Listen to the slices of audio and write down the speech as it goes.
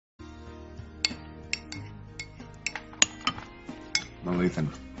Well, Ethan,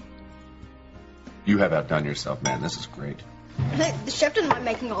 you have outdone yourself, man. This is great. Hey, the chef didn't mind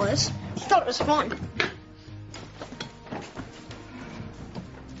making all this. He thought it was fun.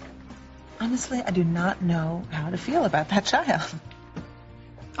 Honestly, I do not know how to feel about that child.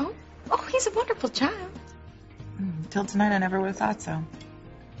 Oh, he's a wonderful child. Till tonight, I never would have thought so.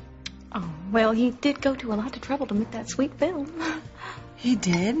 Oh, well, he did go to a lot of trouble to make that sweet film. He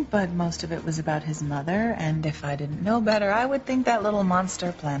did, but most of it was about his mother, and if I didn't know better, I would think that little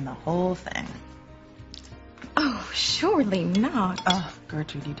monster planned the whole thing. Oh, surely not. Oh,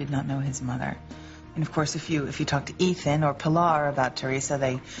 Gertrude, you did not know his mother. And of course, if you talk to Ethan or Pilar about Teresa,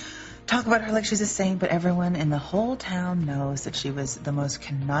 they talk about her like she's a saint, but everyone in the whole town knows that she was the most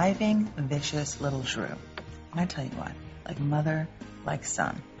conniving, vicious little shrew. And I tell you what, like mother, like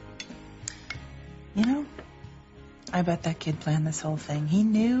son. You know, I bet that kid planned this whole thing. He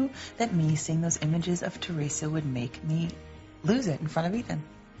knew that me seeing those images of Teresa would make me lose it in front of Ethan.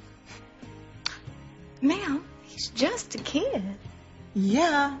 Ma'am, he's just a kid.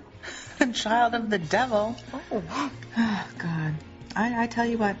 Yeah, a child of the devil. Oh. Oh, God. I tell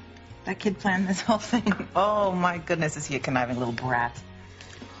you what, that kid planned this whole thing. Oh, my goodness, is he a conniving little brat.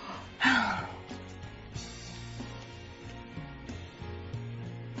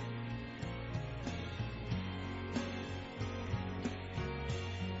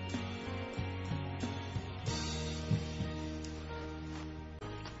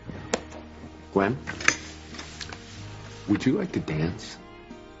 Gwen, would you like to dance?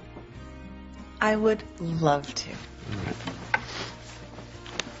 I would love to. All right.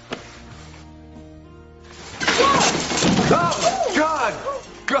 Oh, God!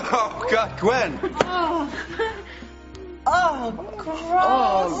 Oh, God, Gwen! Oh, gross.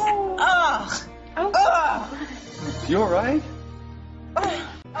 Oh. Ugh. Oh. You all right?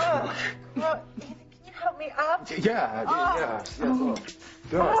 Oh. Can you help me up? Yeah. Oh.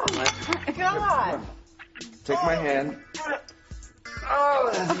 Good. God. Take my hand.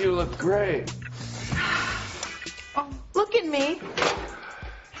 Oh, you look great. Oh, look at me.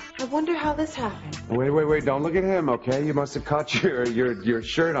 I wonder how this happened. Wait. Don't look at him, okay? You must have caught your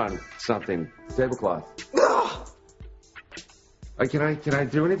shirt on something. Tablecloth. Can I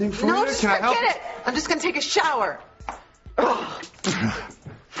do anything for you? No, just Can I help? forget it. I'm just going to take a shower. Don't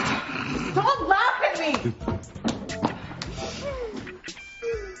laugh at me.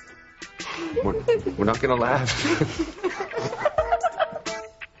 We're not going to laugh.